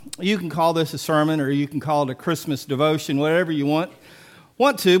You can call this a sermon or you can call it a Christmas devotion, whatever you want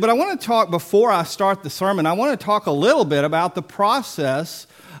to. But I want to talk, before I start the sermon, I want to talk a little bit about the process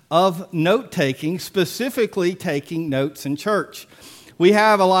of note-taking, specifically taking notes in church. We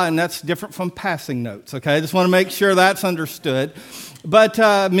have a lot, and that's different from passing notes, okay? I just want to make sure that's understood. But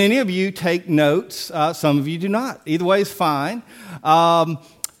many of you take notes. Some of you do not. Either way is fine.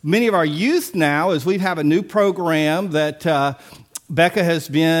 Many of our youth now, as we have a new program that Becca has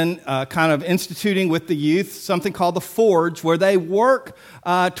been kind of instituting with the youth, something called the Forge, where they work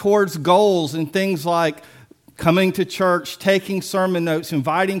towards goals and things like coming to church, taking sermon notes,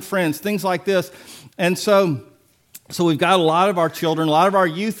 inviting friends, things like this. And so we've got a lot of our children, a lot of our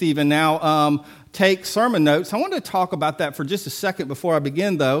youth even now take sermon notes. I want to talk about that for just a second before I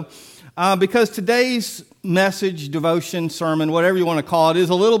begin, though, because today's message, devotion, sermon, whatever you want to call it, is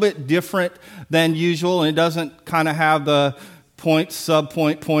a little bit different than usual, and it doesn't kind of have the point,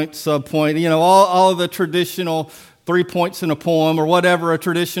 subpoint, subpoint, all of the traditional 3 points in a poem or whatever a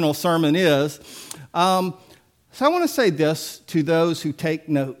traditional sermon is. So I want to say this to those who take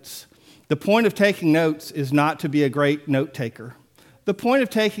notes. The point of taking notes is not to be a great note taker. The point of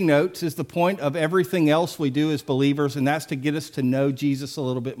taking notes is the point of everything else we do as believers, and that's to get us to know Jesus a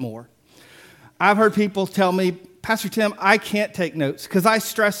little bit more. I've heard people tell me, Pastor Tim, I can't take notes because I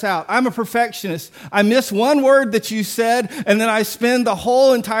stress out. I'm a perfectionist. I miss one word that you said, and then I spend the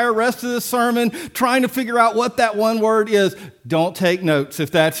whole entire rest of the sermon trying to figure out what that one word is. Don't take notes if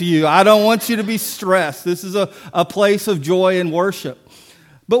that's you. I don't want you to be stressed. This is a place of joy and worship.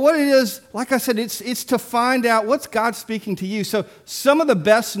 But what it is, like I said, it's to find out what's God speaking to you. So some of the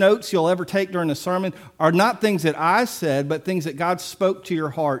best notes you'll ever take during a sermon are not things that I said, but things that God spoke to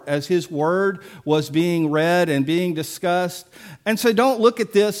your heart as His Word was being read and being discussed. And so don't look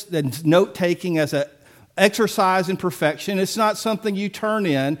at this note-taking as an exercise in perfection. It's not something you turn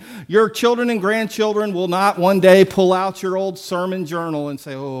in. Your children and grandchildren will not one day pull out your old sermon journal and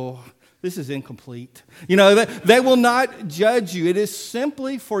say, oh, this is incomplete. They will not judge you. It is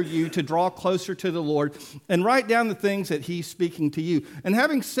simply for you to draw closer to the Lord and write down the things that He's speaking to you. And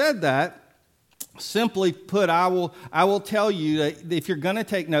having said that, simply put, I will tell you that if you're going to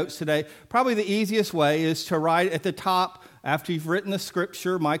take notes today, probably the easiest way is to write at the top, after you've written the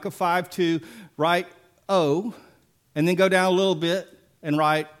scripture, Micah 5:2, write O, and then go down a little bit and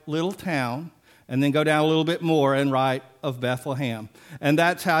write little town, and then go down a little bit more and write of Bethlehem. And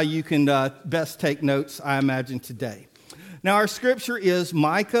that's how you can best take notes, I imagine, today. Now, our scripture is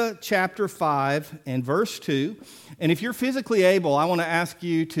Micah chapter 5 and verse 2. And if you're physically able, I want to ask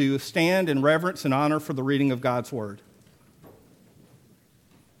you to stand in reverence and honor for the reading of God's word.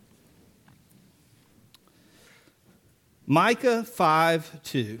 Micah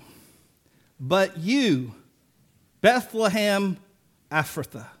 5:2. But you, Bethlehem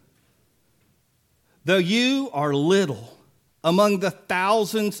Ephrathah, though you are little among the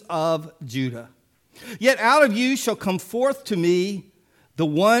thousands of Judah, yet out of you shall come forth to me the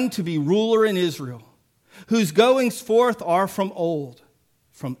one to be ruler in Israel, whose goings forth are from old,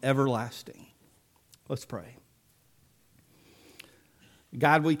 from everlasting. Let's pray.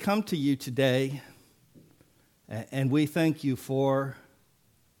 God, we come to you today, and we thank you for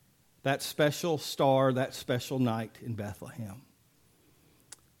that special star, that special night in Bethlehem,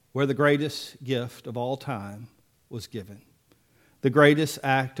 where the greatest gift of all time was given. The greatest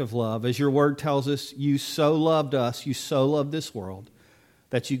act of love. As your word tells us, you so loved us, you so loved this world,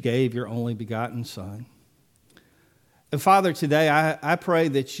 that you gave your only begotten Son. And Father, today I pray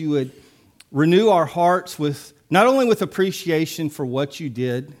that you would renew our hearts with, not only with appreciation for what you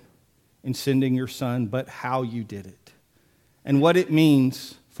did in sending your Son, but how you did it and what it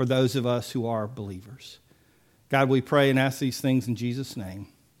means for those of us who are believers. God, we pray and ask these things in Jesus' name.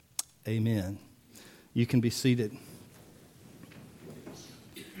 Amen. You can be seated.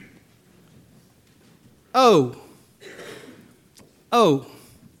 Oh.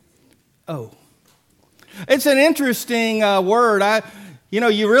 It's an interesting word.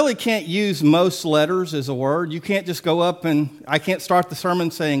 You really can't use most letters as a word. You can't just go up and I can't start the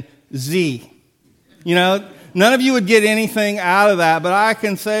sermon saying Z. None of you would get anything out of that, but I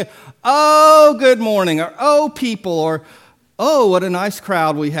can say, oh, good morning, or oh, people, or oh, what a nice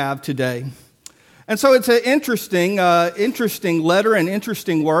crowd we have today. And so it's an interesting letter and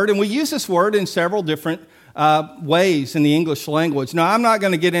interesting word, and we use this word in several different ways in the English language. Now, I'm not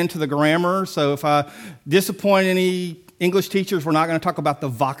going to get into the grammar, so if I disappoint any English teachers, we're not going to talk about the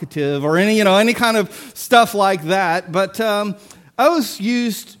vocative or any kind of stuff like that, but O is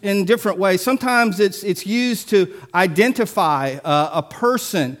used in different ways. Sometimes it's used to identify a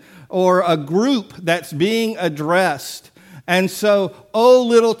person or a group that's being addressed. And so, O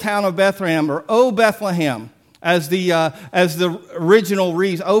little town of Bethlehem, or O Bethlehem, as the original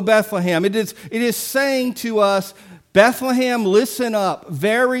reads, O Bethlehem, it is saying to us, Bethlehem, listen up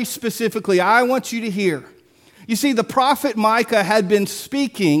very specifically. I want you to hear. You see, the prophet Micah had been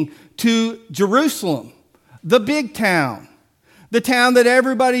speaking to Jerusalem, the big town, the town that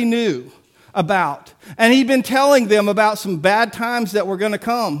everybody knew about. And he'd been telling them about some bad times that were going to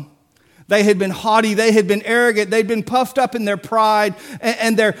come. They had been haughty, they had been arrogant, they'd been puffed up in their pride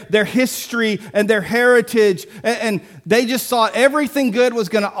and their history and their heritage. And they just thought everything good was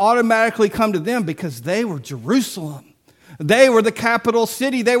going to automatically come to them because they were Jerusalem. They were the capital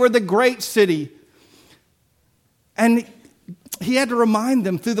city. They were the great city. And he had to remind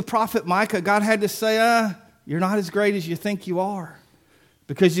them through the prophet Micah. God had to say, you're not as great as you think you are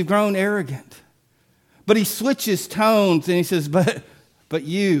because you've grown arrogant. But he switches tones and he says, but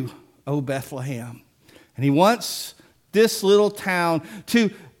you, O Bethlehem. And he wants this little town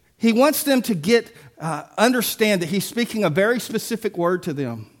he wants them to understand that he's speaking a very specific word to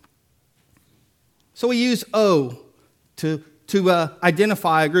them. So we use O to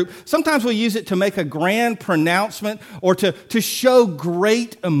identify a group. Sometimes we use it to make a grand pronouncement or to show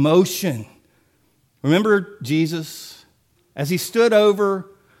great emotion. Remember Jesus as he stood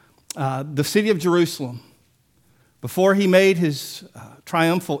over the city of Jerusalem before he made his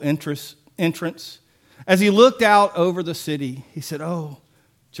triumphal entrance. As he looked out over the city, he said, "Oh,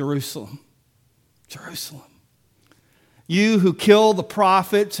 Jerusalem, Jerusalem, you who kill the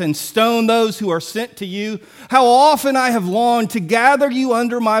prophets and stone those who are sent to you, how often I have longed to gather you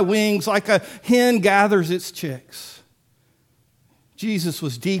under my wings like a hen gathers its chicks." Jesus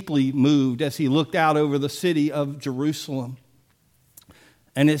was deeply moved as he looked out over the city of Jerusalem.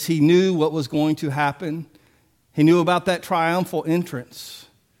 And as he knew what was going to happen, he knew about that triumphal entrance,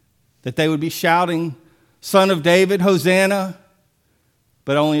 that they would be shouting, "Son of David, Hosanna."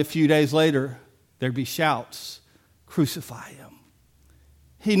 But only a few days later, there'd be shouts, "Crucify him."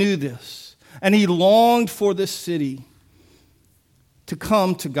 He knew this, and he longed for this city to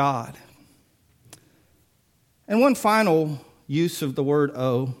come to God. And one final use of the word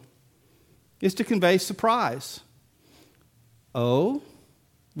 "oh" is to convey surprise. Oh,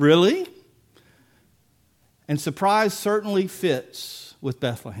 really? And surprise certainly fits with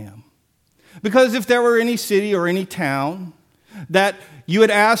Bethlehem. Because if there were any city or any town that you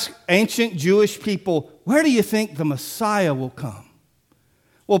would ask ancient Jewish people, where do you think the Messiah will come?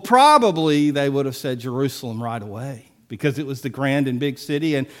 Well, probably they would have said Jerusalem right away because it was the grand and big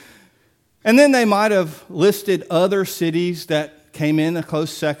city. And then they might have listed other cities that came in a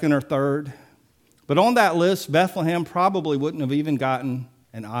close second or third. But on that list, Bethlehem probably wouldn't have even gotten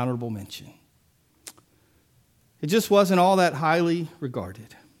an honorable mention. It just wasn't all that highly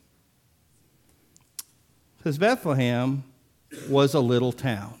regarded. Because Bethlehem was a little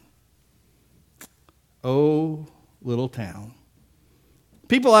town. Oh, little town.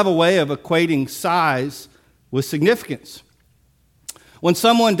 People have a way of equating size with significance. When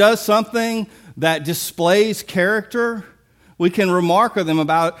someone does something that displays character, we can remark on them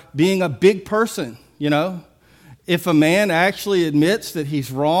about being a big person, If a man actually admits that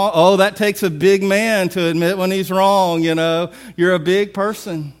he's wrong, oh, that takes a big man to admit when he's wrong, You're a big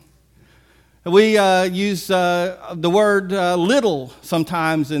person. We use the word little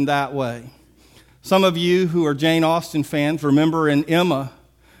sometimes in that way. Some of you who are Jane Austen fans remember in Emma,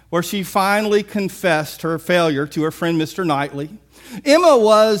 where she finally confessed her failure to her friend Mr. Knightley. Emma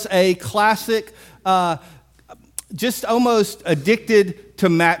was a classic, just almost addicted to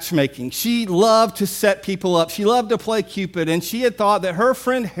matchmaking. She loved to set people up. She loved to play Cupid, and she had thought that her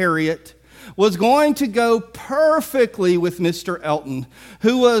friend Harriet was going to go perfectly with Mr. Elton,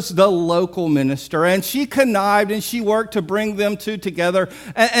 who was the local minister. And she connived and she worked to bring them two together.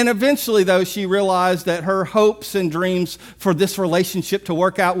 And eventually, though, she realized that her hopes and dreams for this relationship to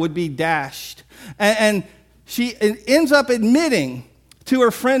work out would be dashed. And she ends up admitting to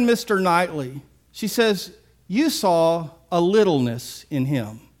her friend Mr. Knightley, she says, "You saw a littleness in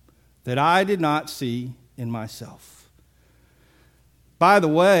him that I did not see in myself." By the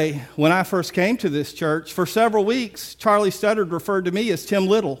way, when I first came to this church, for several weeks, Charlie Studdard referred to me as Tim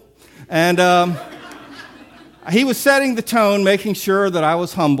Little. And he was setting the tone, making sure that I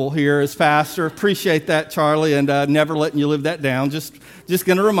was humble here as pastor. Appreciate that, Charlie, and never letting you live that down. Just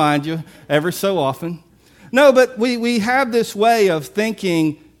going to remind you every so often. No, but we have this way of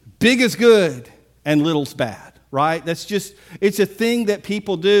thinking big is good and little's bad, right? It's a thing that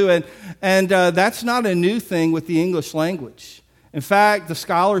people do, and that's not a new thing with the English language. In fact, the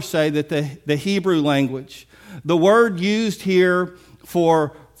scholars say that the Hebrew language, the word used here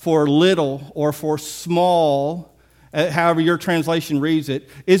for little or for small however your translation reads it,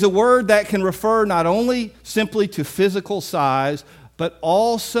 is a word that can refer not only simply to physical size, but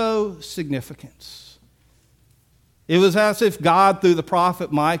also significance. It was as if God, through the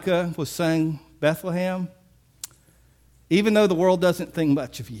prophet Micah, was saying, Bethlehem, even though the world doesn't think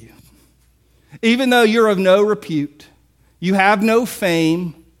much of you, even though you're of no repute, you have no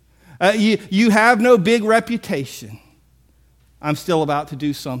fame, you have no big reputation, I'm still about to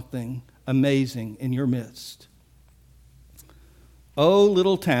do something amazing in your midst. O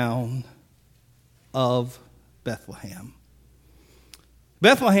little town of Bethlehem.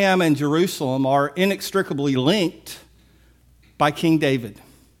 Bethlehem and Jerusalem are inextricably linked by King David,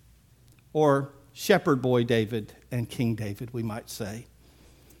 or shepherd boy David and King David, we might say.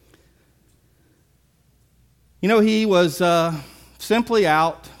 You know, he was simply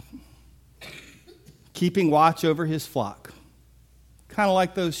out keeping watch over his flock, kind of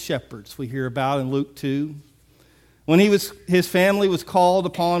like those shepherds we hear about in Luke 2. When his family was called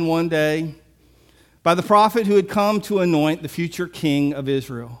upon one day by the prophet who had come to anoint the future king of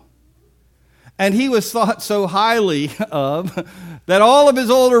Israel. And he was thought so highly of that all of his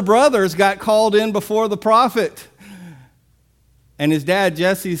older brothers got called in before the prophet. And his dad,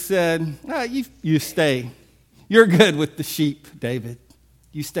 Jesse, said, you stay. You're good with the sheep, David.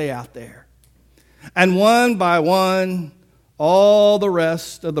 You stay out there. And one by one, all the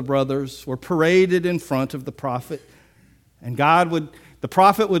rest of the brothers were paraded in front of the prophet. And the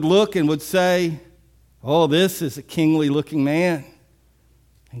prophet would look and would say, oh, this is a kingly looking man.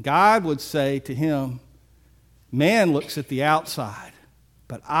 And God would say to him, man looks at the outside,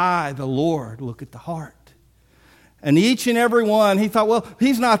 but I, the Lord, look at the heart. And each and every one, he thought, well,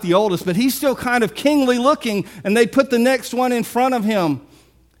 he's not the oldest, but he's still kind of kingly looking. And they put the next one in front of him.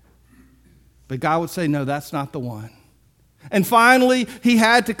 But God would say, no, that's not the one. And finally, he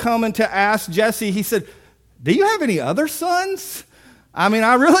had to come and to ask Jesse, he said, do you have any other sons? I mean,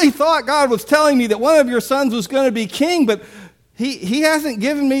 I really thought God was telling me that one of your sons was going to be king, but he hasn't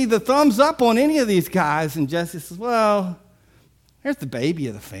given me the thumbs up on any of these guys. And Jesse says, well, here's the baby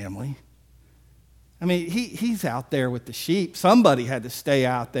of the family. I mean, he's out there with the sheep. Somebody had to stay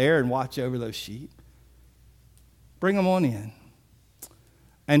out there and watch over those sheep. Bring him on in.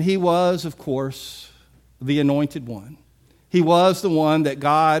 And he was, of course, the anointed one. He was the one that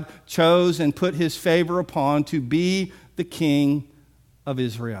God chose and put his favor upon to be the king of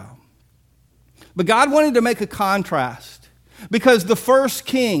Israel. But God wanted to make a contrast, because the first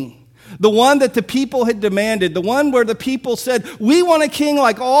king, the one that the people had demanded, the one where the people said, we want a king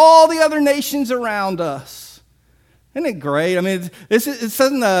like all the other nations around us. Isn't it great? I mean, it's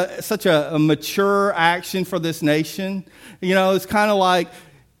such a mature action for this nation. You know, it's kind of like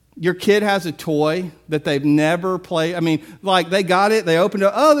your kid has a toy that they've never played. I mean, like they got it, they opened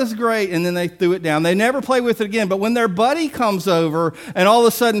it, oh, this is great, and then they threw it down. They never play with it again. But when their buddy comes over and all of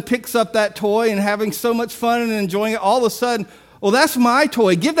a sudden picks up that toy and having so much fun and enjoying it, all of a sudden, well, that's my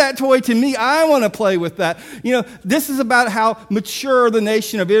toy. Give that toy to me. I want to play with that. You know, this is about how mature the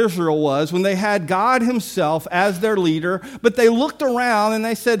nation of Israel was when they had God himself as their leader. But they looked around and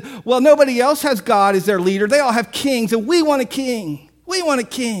they said, well, nobody else has God as their leader. They all have kings, and we want a king. We want a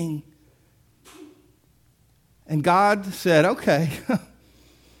king. And God said, okay,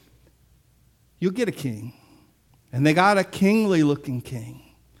 you'll get a king. And they got a kingly looking king,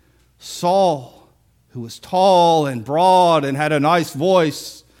 Saul, who was tall and broad and had a nice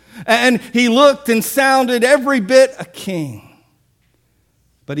voice. And he looked and sounded every bit a king.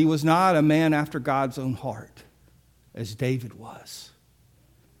 But he was not a man after God's own heart, as David was.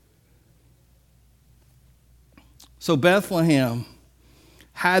 So Bethlehem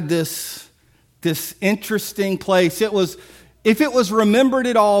had this interesting place. If it was remembered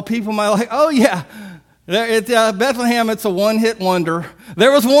at all, people might like, oh yeah, Bethlehem, it's a one-hit wonder.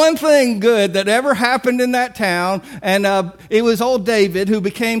 There was one thing good that ever happened in that town, and it was old David who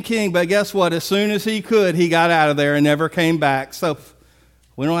became king. But guess what? As soon as he could, he got out of there and never came back. So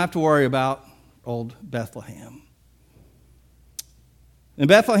we don't have to worry about old Bethlehem. And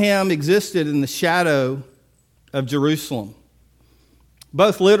Bethlehem existed in the shadow of Jerusalem,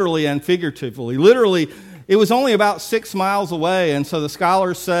 both literally and figuratively. Literally, it was only about 6 miles away, and so the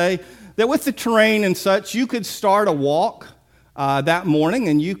scholars say that with the terrain and such, you could start a walk that morning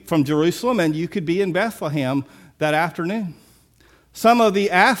and from Jerusalem, and you could be in Bethlehem that afternoon. Some of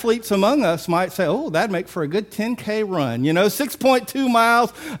the athletes among us might say, oh, that'd make for a good 10K run. 6.2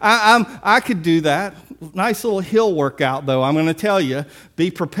 miles, I could do that. Nice little hill workout, though, I'm going to tell you.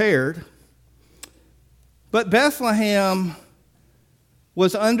 Be prepared. But Bethlehem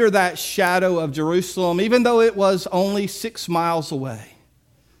was under that shadow of Jerusalem, even though it was only 6 miles away.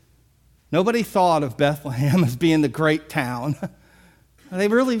 Nobody thought of Bethlehem as being the great town. They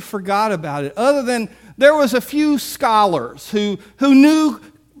really forgot about it. Other than there was a few scholars who knew,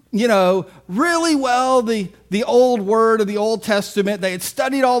 really well the old word of the Old Testament. They had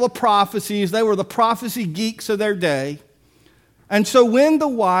studied all the prophecies. They were the prophecy geeks of their day. And so when the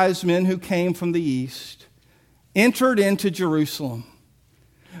wise men who came from the east entered into Jerusalem,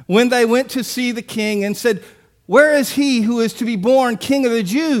 when they went to see the king and said, "Where is he who is to be born king of the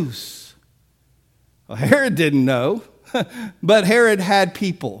Jews?" Well, Herod didn't know, but Herod had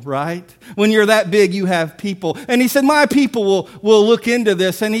people, right? When you're that big, you have people. And he said, "My people will look into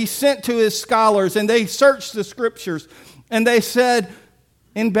this." And he sent to his scholars, and they searched the scriptures, and they said,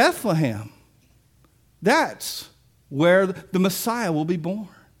 "In Bethlehem, that's where the Messiah will be born."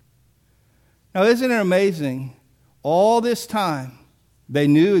 Now, isn't it amazing? All this time, they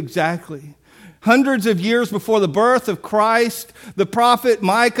knew exactly. Hundreds of years before the birth of Christ, the prophet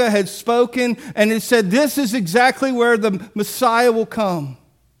Micah had spoken, and it said, this is exactly where the Messiah will come.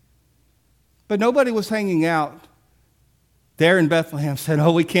 But nobody was hanging out there in Bethlehem, said,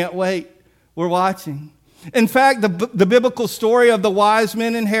 "Oh, we can't wait. We're watching." In fact, the biblical story of the wise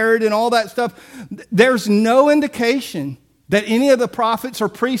men and Herod and all that stuff, there's no indication that any of the prophets or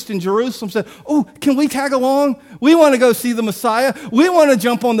priests in Jerusalem said, "Oh, can we tag along? We want to go see the Messiah. We want to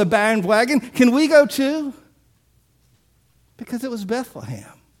jump on the bandwagon. Can we go too?" Because it was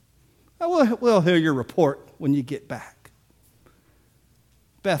Bethlehem. We'll hear your report when you get back.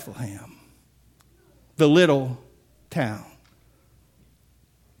 Bethlehem, the little town.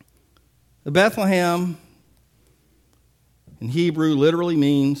 The Bethlehem in Hebrew literally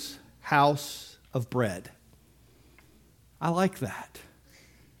means house of bread. I like that.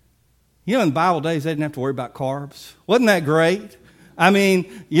 In the Bible days, they didn't have to worry about carbs. Wasn't that great? I mean,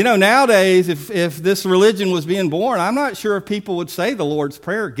 nowadays, if this religion was being born, I'm not sure if people would say the Lord's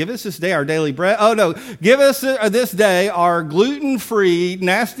Prayer. Give us this day our daily bread. Oh, no. Give us this day our gluten-free,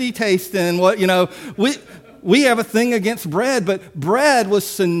 nasty tasting, we have a thing against bread, but bread was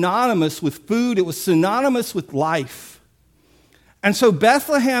synonymous with food. It was synonymous with life. And so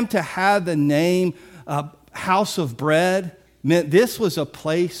Bethlehem, to have the name house of bread, meant this was a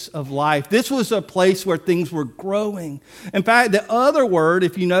place of life. This was a place where things were growing. In fact, the other word,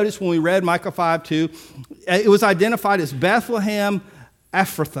 if you notice when we read Micah 5:2, it was identified as Bethlehem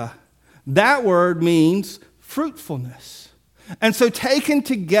Ephrathah. That word means fruitfulness. And so taken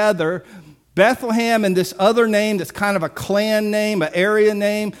together, Bethlehem and this other name that's kind of a clan name, an area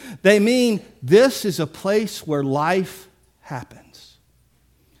name, they mean this is a place where life happens.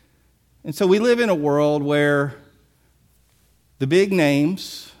 And so we live in a world where the big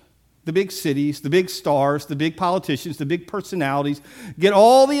names, the big cities, the big stars, the big politicians, the big personalities get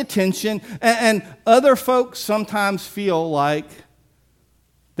all the attention, and other folks sometimes feel like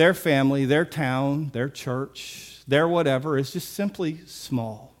their family, their town, their church, their whatever is just simply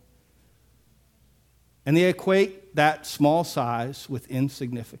small. And they equate that small size with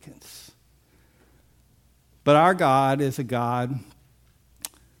insignificance. But our God is a God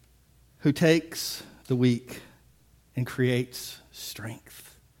who takes the weak and creates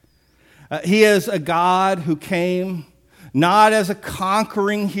strength. He is a God who came not as a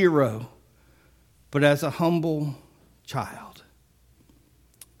conquering hero, but as a humble child.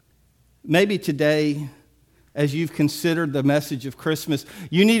 Maybe today, as you've considered the message of Christmas,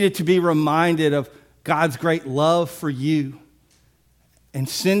 you needed to be reminded of God's great love for you and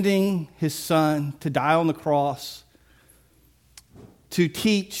sending his son to die on the cross to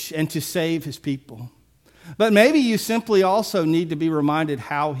teach and to save his people. But maybe you simply also need to be reminded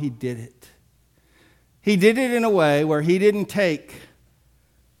how he did it. He did it in a way where he didn't take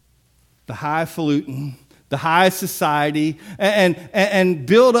the highfalutin, the high society, and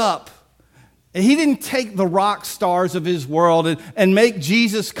build up. He didn't take the rock stars of his world and make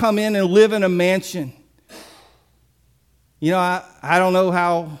Jesus come in and live in a mansion. I don't know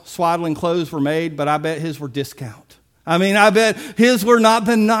how swaddling clothes were made, but I bet his were discount. I bet his were not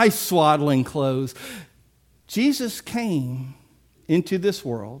the nice swaddling clothes. Jesus came into this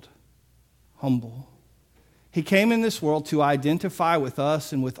world humble. He came in this world to identify with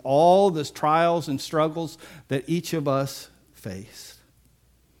us and with all the trials and struggles that each of us face.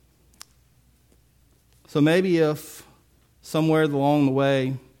 So maybe if somewhere along the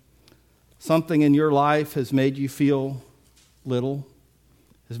way, something in your life has made you feel little,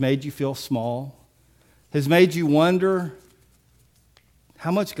 has made you feel small, has made you wonder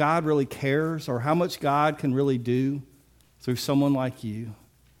how much God really cares or how much God can really do through someone like you.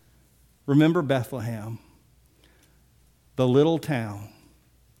 Remember Bethlehem, the little town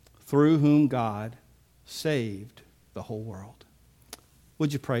through whom God saved the whole world.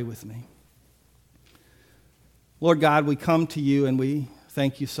 Would you pray with me? Lord God, we come to you and we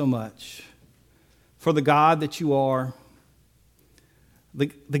thank you so much for the God that you are, the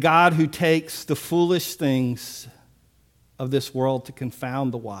God who takes the foolish things of this world to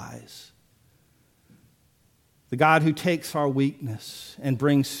confound the wise, the God who takes our weakness and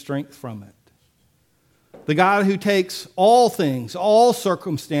brings strength from it, the God who takes all things, all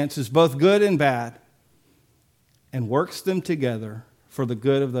circumstances, both good and bad, and works them together for the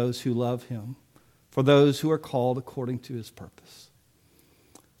good of those who love him, for those who are called according to his purpose.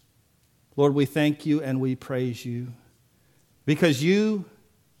 Lord, we thank you and we praise you because you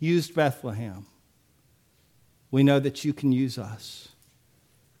used Bethlehem. We know that you can use us.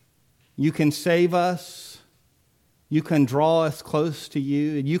 You can save us. You can draw us close to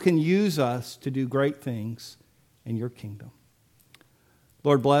you, and you can use us to do great things in your kingdom.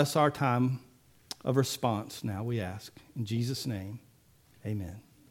 Lord, bless our time of response now, we ask. In Jesus' name, amen.